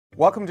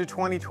Welcome to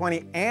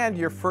 2020 and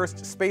your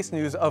first space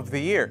news of the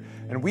year.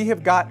 And we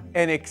have got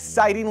an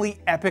excitingly,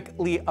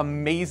 epically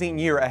amazing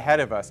year ahead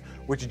of us,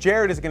 which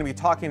Jared is going to be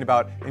talking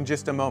about in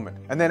just a moment.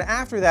 And then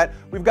after that,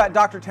 we've got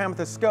Dr.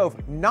 Tamitha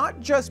Skov not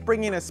just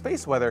bringing us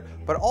space weather,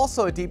 but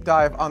also a deep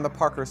dive on the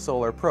Parker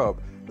Solar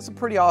Probe. It's a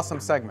pretty awesome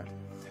segment.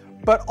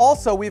 But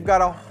also, we've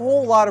got a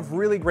whole lot of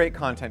really great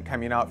content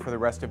coming out for the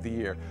rest of the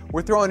year.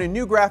 We're throwing in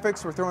new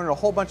graphics, we're throwing in a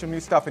whole bunch of new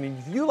stuff, and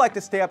if you like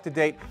to stay up to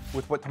date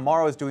with what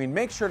tomorrow is doing,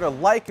 make sure to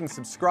like and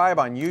subscribe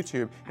on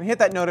YouTube and hit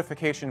that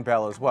notification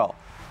bell as well.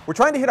 We're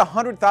trying to hit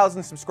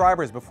 100,000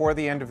 subscribers before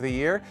the end of the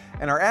year,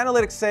 and our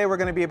analytics say we're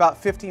going to be about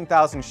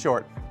 15,000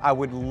 short. I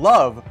would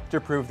love to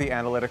prove the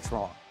analytics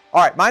wrong.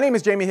 All right, my name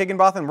is Jamie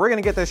Higginbotham, and we're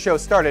going to get this show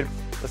started.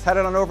 Let's head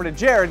on over to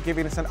Jared,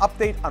 giving us an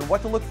update on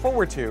what to look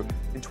forward to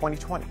in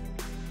 2020.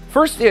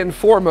 First and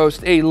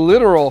foremost, a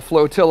literal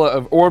flotilla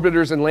of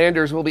orbiters and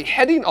landers will be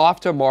heading off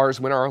to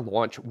Mars when our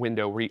launch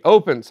window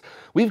reopens.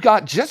 We've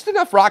got just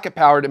enough rocket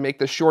power to make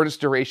the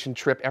shortest duration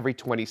trip every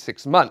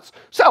 26 months.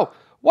 So,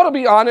 what'll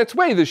be on its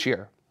way this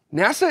year?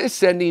 NASA is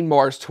sending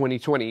Mars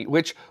 2020,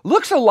 which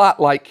looks a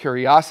lot like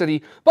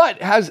Curiosity, but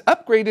has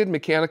upgraded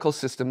mechanical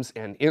systems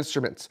and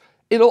instruments.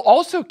 It'll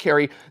also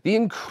carry the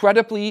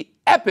incredibly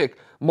epic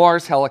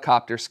Mars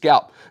helicopter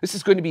Scout. This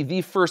is going to be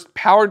the first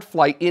powered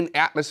flight in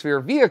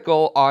atmosphere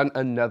vehicle on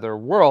another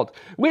world,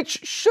 which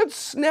should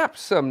snap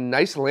some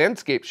nice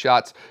landscape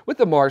shots with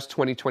the Mars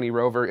 2020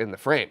 rover in the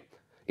frame.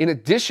 In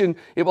addition,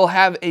 it will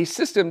have a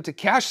system to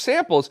cache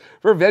samples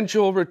for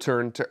eventual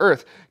return to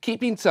Earth,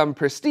 keeping some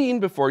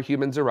pristine before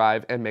humans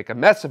arrive and make a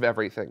mess of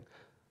everything.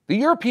 The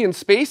European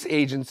Space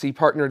Agency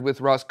partnered with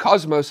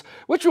Roscosmos,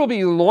 which will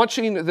be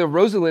launching the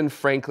Rosalind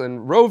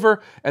Franklin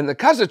rover and the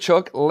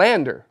Kazachok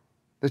lander.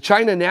 The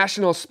China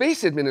National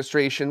Space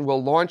Administration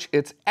will launch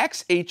its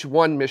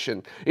XH-1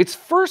 mission, its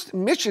first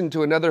mission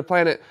to another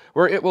planet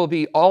where it will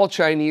be all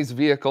Chinese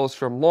vehicles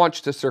from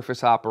launch to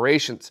surface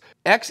operations.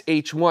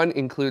 XH-1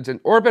 includes an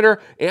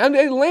orbiter and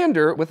a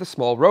lander with a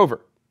small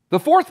rover. The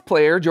fourth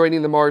player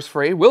joining the Mars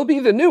fray will be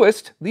the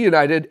newest, the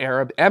United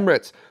Arab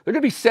Emirates. They're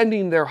going to be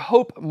sending their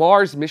Hope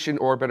Mars mission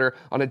orbiter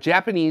on a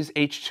Japanese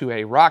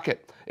H-2A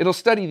rocket. It'll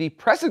study the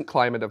present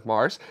climate of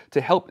Mars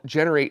to help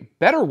generate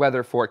better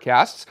weather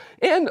forecasts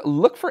and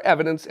look for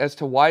evidence as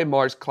to why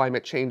Mars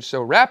climate changed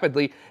so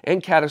rapidly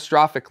and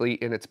catastrophically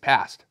in its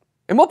past.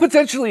 And we'll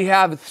potentially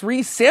have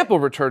 3 sample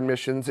return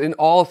missions in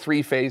all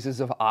 3 phases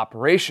of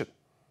operation.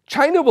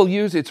 China will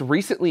use its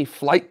recently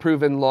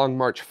flight-proven Long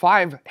March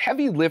 5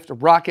 heavy-lift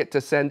rocket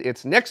to send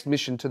its next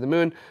mission to the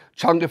moon,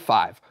 Chang'e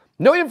 5.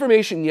 No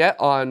information yet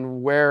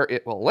on where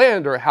it will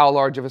land or how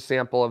large of a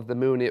sample of the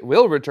moon it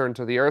will return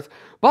to the Earth,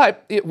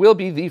 but it will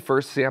be the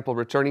first sample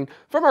returning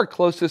from our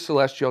closest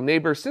celestial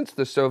neighbor since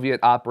the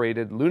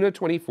Soviet-operated Luna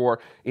 24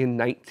 in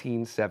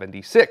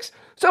 1976.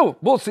 So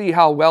we'll see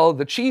how well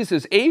the cheese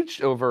has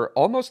aged over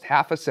almost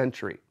half a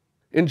century.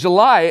 In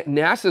July,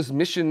 NASA's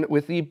mission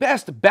with the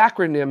best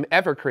backronym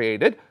ever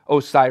created,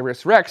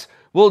 OSIRIS-REx,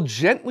 will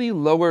gently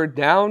lower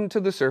down to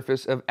the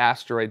surface of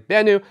asteroid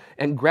Bennu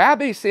and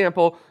grab a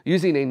sample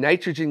using a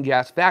nitrogen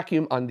gas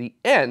vacuum on the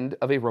end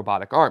of a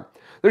robotic arm.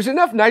 There's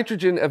enough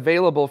nitrogen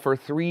available for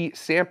 3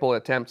 sample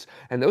attempts,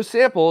 and those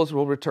samples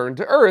will return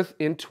to Earth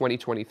in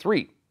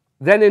 2023.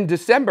 Then in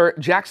December,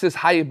 JAXA's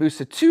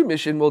Hayabusa 2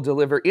 mission will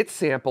deliver its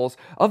samples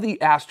of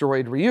the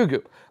asteroid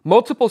Ryugu.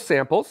 Multiple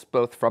samples,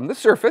 both from the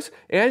surface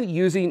and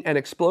using an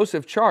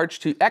explosive charge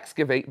to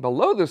excavate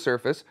below the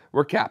surface,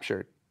 were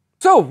captured.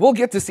 So we'll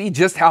get to see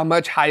just how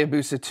much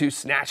Hayabusa 2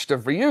 snatched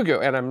of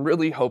Ryugu, and I'm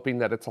really hoping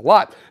that it's a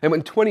lot. And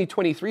when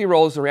 2023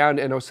 rolls around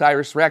and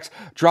OSIRIS-REx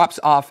drops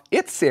off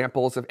its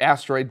samples of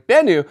asteroid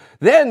Bennu,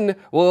 then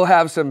we'll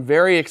have some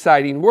very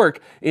exciting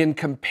work in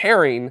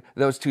comparing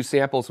those 2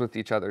 samples with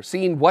each other,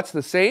 seeing what's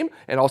the same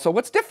and also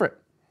what's different.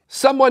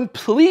 Someone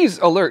please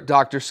alert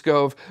Dr.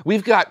 Skov.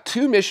 We've got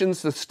 2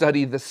 missions to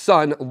study the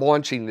Sun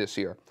launching this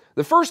year.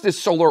 The first is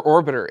Solar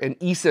Orbiter, an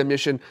ESA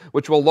mission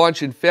which will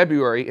launch in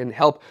February and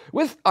help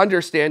with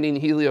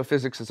understanding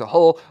heliophysics as a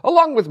whole,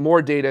 along with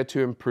more data to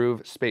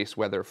improve space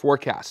weather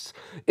forecasts.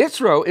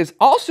 ISRO is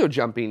also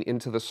jumping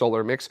into the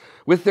solar mix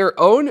with their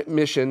own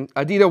mission,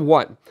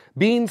 ADITA-1,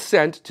 being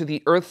sent to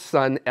the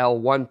Earth-Sun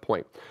L1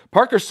 point.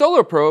 Parker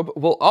Solar Probe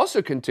will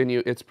also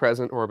continue its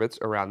present orbits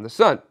around the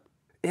Sun.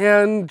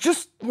 And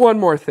just one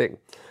more thing.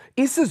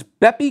 ESA's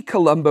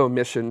Bepi-Colombo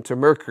mission to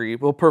Mercury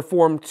will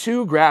perform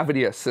 2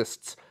 gravity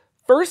assists,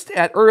 first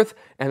at Earth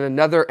and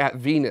another at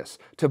Venus,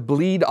 to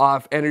bleed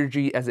off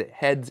energy as it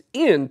heads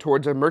in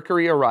towards a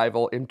Mercury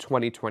arrival in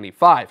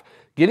 2025.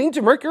 Getting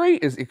to Mercury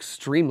is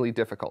extremely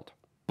difficult.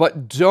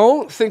 But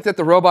don't think that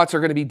the robots are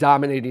going to be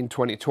dominating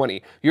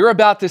 2020. You're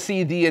about to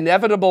see the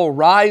inevitable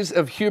rise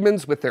of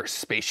humans with their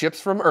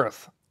spaceships from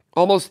Earth.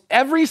 Almost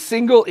every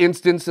single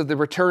instance of the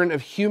return of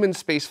human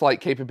spaceflight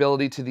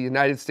capability to the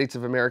United States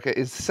of America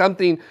is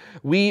something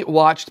we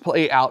watched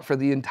play out for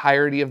the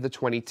entirety of the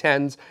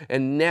 2010s,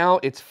 and now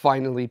it's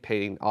finally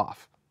paying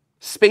off.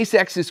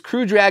 SpaceX's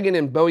Crew Dragon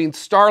and Boeing's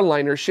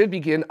Starliner should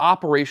begin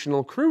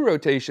operational crew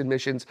rotation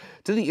missions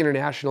to the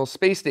International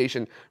Space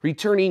Station,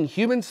 returning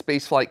human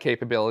spaceflight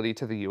capability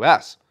to the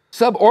U.S.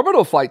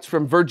 Suborbital flights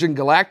from Virgin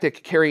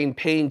Galactic carrying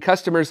paying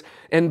customers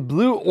and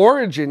Blue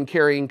Origin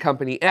carrying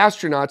company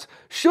astronauts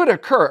should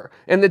occur,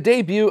 and the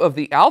debut of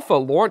the Alpha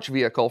launch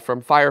vehicle from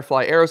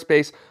Firefly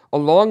Aerospace,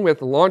 along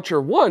with Launcher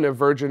 1 of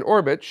Virgin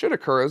Orbit, should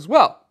occur as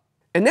well.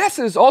 And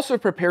NASA is also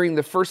preparing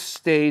the first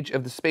stage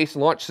of the Space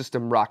Launch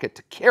System rocket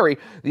to carry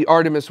the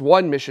Artemis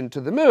 1 mission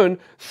to the moon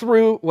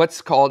through what's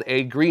called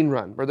a green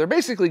run, where they're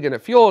basically going to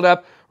fuel it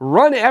up,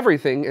 run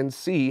everything, and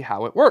see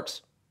how it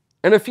works.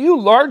 And a few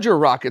larger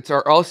rockets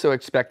are also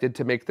expected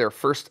to make their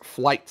first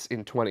flights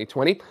in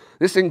 2020.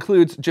 This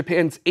includes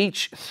Japan's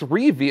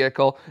H3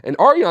 vehicle and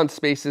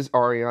Arianespace's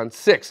Ariane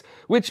 6,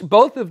 which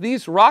both of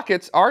these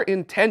rockets are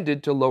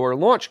intended to lower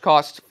launch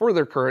costs for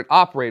their current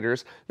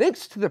operators,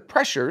 thanks to the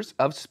pressures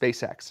of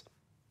SpaceX.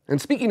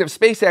 And speaking of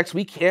SpaceX,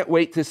 we can't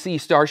wait to see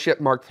Starship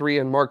Mark 3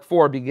 and Mark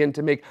 4 begin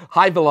to make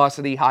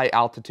high-velocity,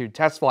 high-altitude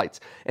test flights.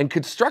 And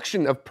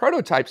construction of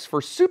prototypes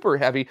for Super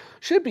Heavy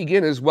should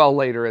begin as well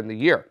later in the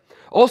year.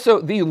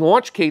 Also, the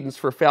launch cadence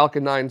for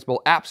Falcon 9s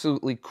will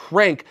absolutely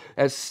crank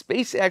as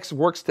SpaceX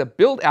works to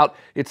build out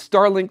its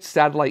Starlink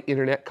satellite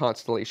internet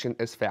constellation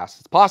as fast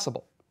as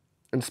possible.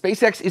 And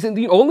SpaceX isn't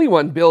the only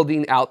one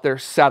building out their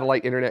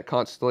satellite internet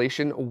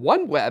constellation.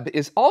 OneWeb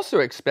is also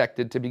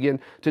expected to begin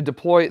to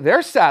deploy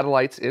their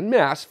satellites en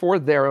masse for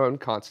their own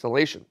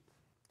constellation.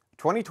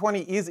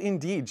 2020 is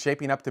indeed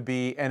shaping up to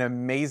be an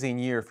amazing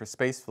year for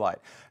spaceflight.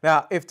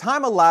 Now, if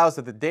time allows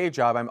at the day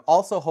job, I'm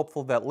also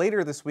hopeful that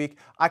later this week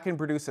I can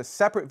produce a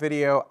separate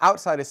video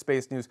outside of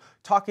space news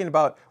talking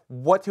about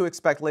what to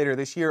expect later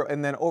this year,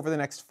 and then over the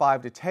next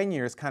 5 to 10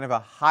 years, kind of a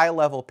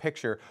high-level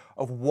picture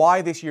of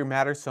why this year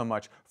matters so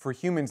much for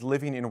humans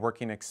living and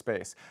working in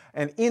space.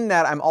 And in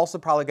that, I'm also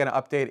probably going to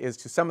update as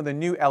to some of the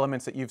new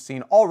elements that you've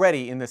seen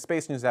already in the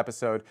Space News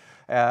episode,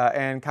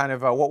 and kind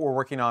of what we're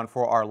working on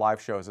for our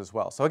live shows as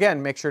well. So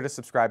again, make sure to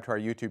subscribe to our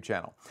YouTube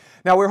channel.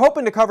 Now, we were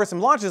hoping to cover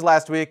some launches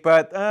last week,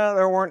 but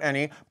there weren't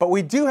any. But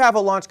we do have a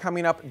launch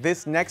coming up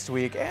this next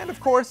week, and of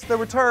course, the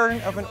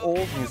return of an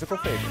old musical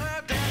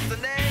favorite.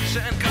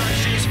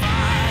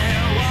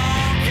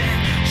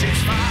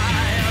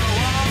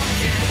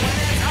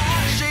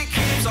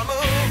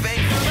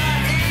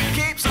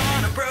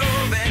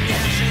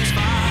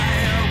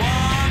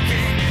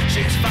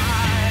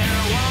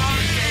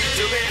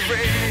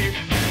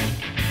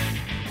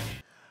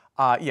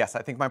 Yes,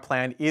 I think my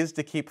plan is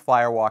to keep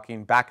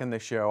firewalking back in the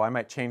show. I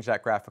might change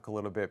that graphic a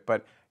little bit,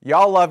 but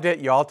y'all loved it.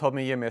 Y'all told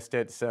me you missed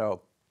it,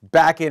 so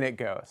back in it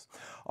goes.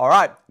 All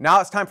right, now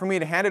it's time for me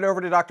to hand it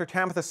over to Dr.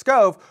 Tamitha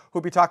Skov,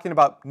 who'll be talking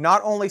about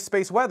not only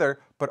space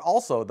weather, but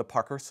also the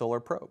Parker Solar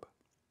Probe.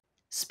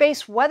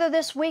 Space weather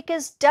this week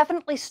is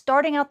definitely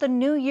starting out the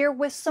new year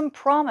with some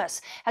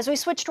promise. As we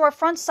switch to our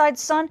front side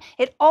sun,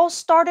 it all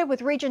started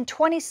with region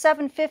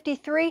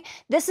 2753.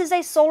 This is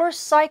a solar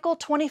cycle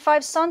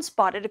 25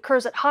 sunspot. It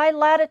occurs at high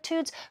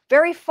latitudes,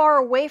 very far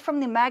away from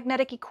the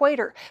magnetic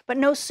equator. But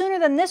no sooner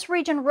than this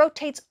region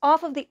rotates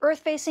off of the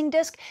Earth-facing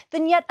disk,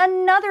 than yet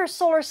another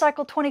solar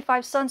cycle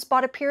 25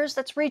 sunspot appears.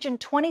 That's region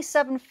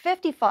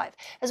 2755.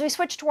 As we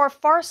switch to our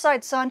far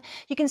side sun,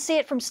 you can see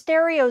it from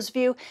stereo's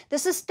view.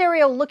 This is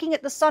stereo looking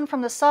at the sun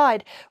from the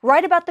side.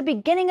 Right about the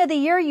beginning of the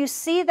year, you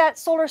see that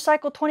solar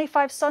cycle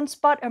 25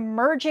 sunspot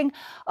emerging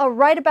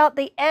right about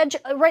the edge,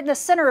 right in the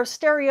center of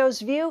stereo's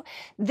view.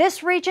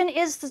 This region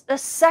is the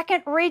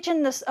second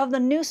region of the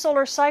new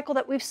solar cycle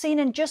that we've seen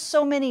in just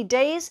so many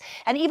days.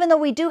 And even though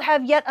we do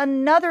have yet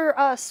another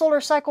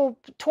solar cycle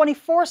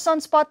 24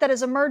 sunspot that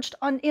has emerged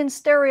in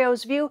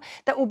stereo's view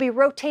that will be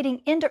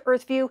rotating into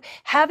Earth view,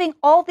 having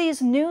all these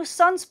new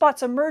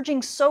sunspots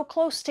emerging so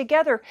close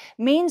together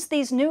means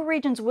these new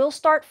regions will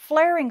start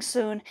flaring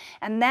soon,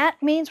 and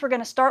that means we're going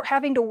to start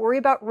having to worry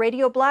about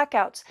radio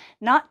blackouts,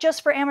 not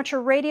just for amateur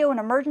radio and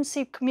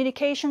emergency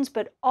communications,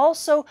 but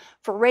also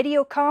for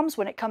radio comms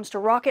when it comes to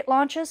rocket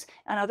launches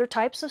and other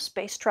types of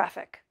space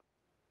traffic.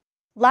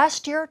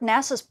 Last year,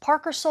 NASA's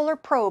Parker Solar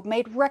Probe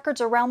made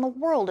records around the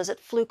world as it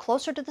flew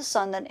closer to the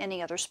sun than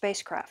any other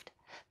spacecraft.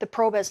 The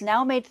probe has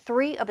now made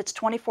 3 of its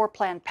 24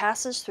 planned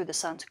passes through the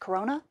sun's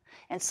corona,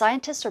 and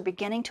scientists are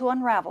beginning to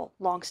unravel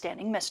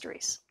long-standing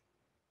mysteries.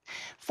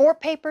 4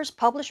 papers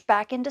published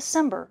back in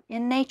December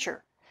in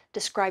Nature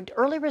described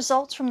early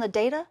results from the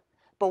data,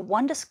 but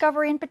one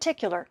discovery in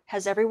particular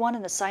has everyone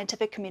in the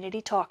scientific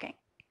community talking.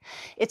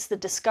 It's the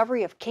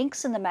discovery of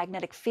kinks in the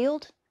magnetic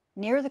field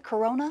near the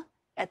corona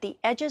at the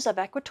edges of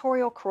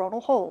equatorial coronal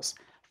holes,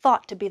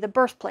 thought to be the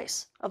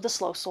birthplace of the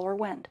slow solar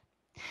wind.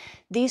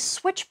 These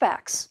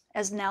switchbacks,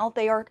 as now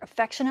they are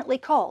affectionately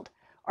called,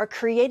 are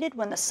created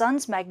when the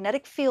sun's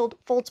magnetic field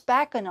folds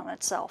back in on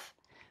itself,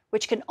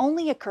 which can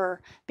only occur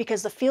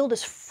because the field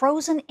is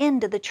frozen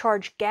into the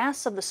charged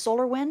gas of the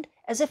solar wind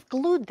as if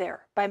glued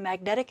there by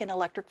magnetic and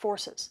electric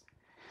forces.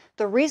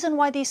 The reason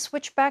why these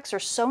switchbacks are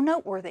so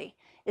noteworthy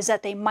is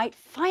that they might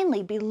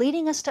finally be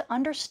leading us to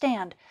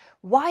understand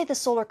why the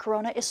solar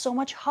corona is so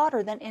much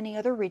hotter than any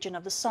other region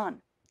of the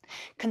sun.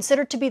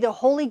 Considered to be the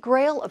holy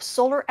grail of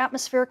solar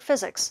atmospheric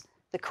physics,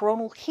 the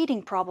coronal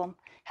heating problem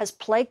has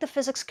plagued the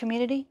physics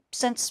community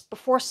since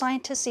before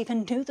scientists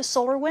even knew the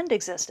solar wind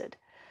existed.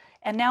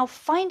 And now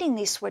finding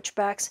these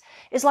switchbacks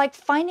is like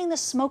finding the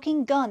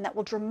smoking gun that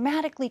will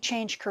dramatically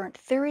change current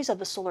theories of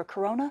the solar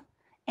corona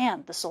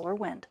and the solar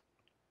wind.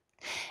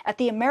 At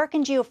the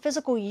American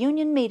Geophysical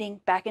Union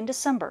meeting back in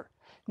December,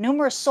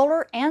 numerous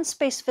solar and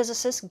space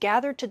physicists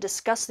gathered to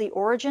discuss the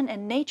origin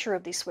and nature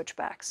of these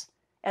switchbacks.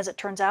 As it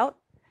turns out,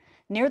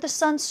 near the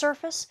sun's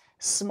surface,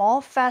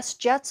 small, fast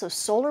jets of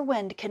solar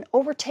wind can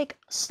overtake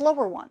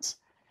slower ones,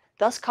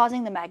 thus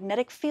causing the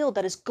magnetic field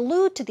that is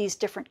glued to these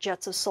different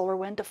jets of solar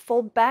wind to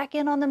fold back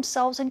in on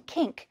themselves and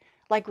kink,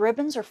 like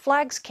ribbons or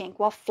flags kink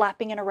while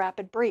flapping in a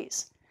rapid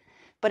breeze.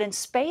 But in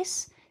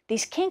space,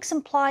 these kinks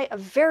imply a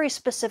very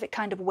specific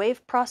kind of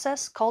wave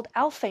process called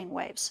Alfvén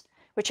waves,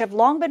 which have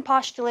long been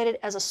postulated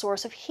as a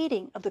source of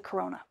heating of the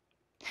corona.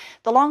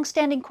 The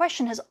long-standing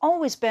question has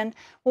always been,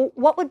 well,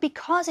 what would be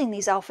causing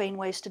these Alfvén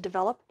waves to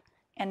develop?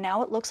 And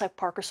now it looks like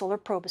Parker Solar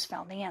Probe has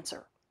found the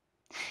answer.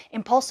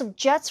 Impulsive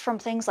jets from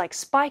things like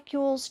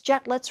spicules,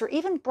 jetlets, or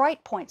even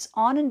bright points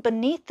on and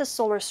beneath the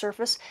solar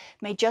surface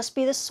may just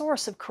be the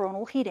source of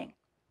coronal heating.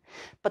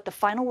 But the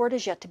final word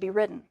is yet to be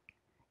written.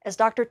 As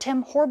Dr.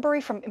 Tim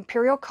Horbury from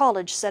Imperial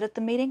College said at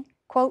the meeting,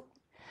 quote,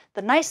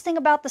 "The nice thing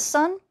about the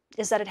sun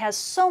is that it has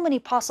so many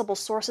possible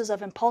sources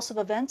of impulsive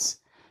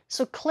events,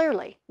 so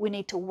clearly we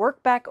need to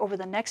work back over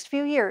the next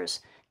few years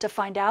to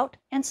find out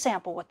and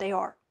sample what they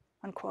are."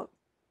 Unquote.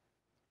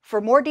 For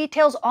more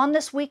details on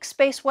this week's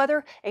space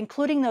weather,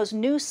 including those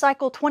new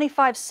Cycle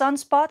 25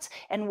 sunspots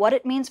and what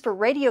it means for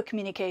radio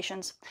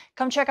communications,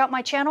 come check out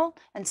my channel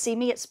and see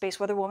me at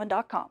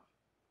spaceweatherwoman.com.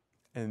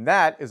 And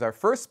that is our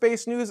first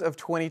space news of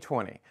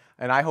 2020.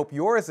 And I hope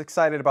you're as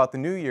excited about the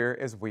new year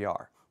as we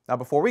are. Now,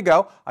 before we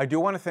go, I do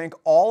want to thank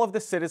all of the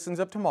citizens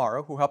of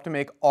tomorrow who helped to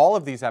make all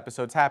of these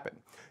episodes happen.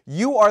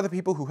 You are the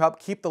people who help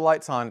keep the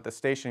lights on at the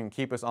station and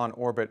keep us on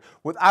orbit.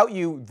 Without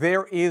you,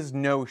 there is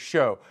no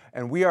show.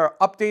 And we are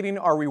updating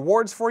our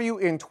rewards for you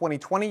in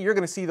 2020. You're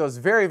going to see those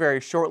very, very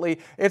shortly.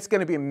 It's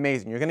going to be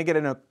amazing. You're going to get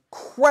an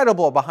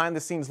incredible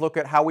behind-the-scenes look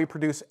at how we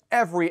produce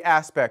every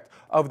aspect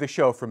of the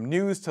show, from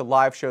news to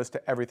live shows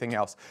to everything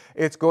else.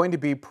 It's going to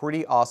be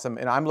pretty awesome,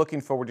 and I'm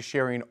looking forward to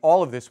sharing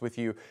all of this with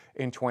you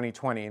in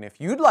 2020. And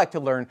if you'd like to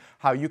learn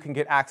how you can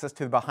get access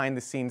to the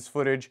behind-the-scenes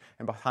footage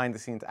and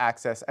behind-the-scenes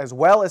access, as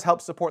well as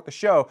help support the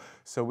show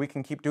so we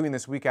can keep doing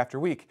this week after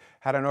week,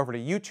 head on over to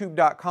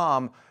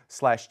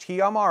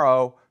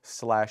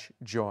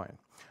youtube.com/TMRO/join.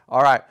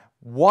 All right.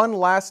 One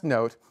last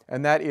note,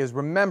 and that is,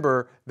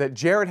 remember that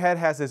Jared Head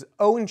has his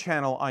own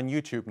channel on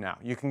YouTube now.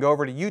 You can go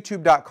over to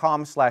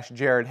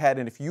youtube.com/JaredHead,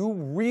 and if you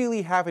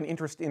really have an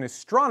interest in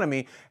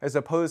astronomy as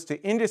opposed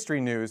to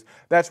industry news,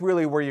 that's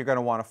really where you're going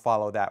to want to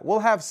follow that. We'll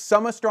have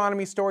some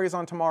astronomy stories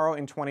on tomorrow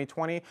in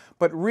 2020,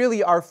 but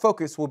really our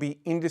focus will be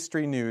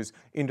industry news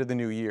into the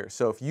new year.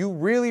 So if you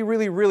really,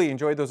 really, really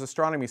enjoyed those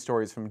astronomy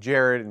stories from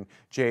Jared and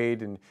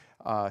Jade and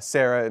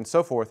Sarah and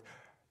so forth,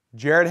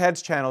 Jared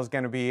Head's channel is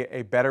going to be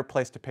a better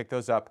place to pick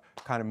those up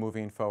kind of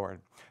moving forward.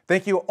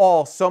 Thank you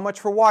all so much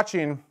for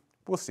watching.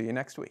 We'll see you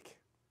next week.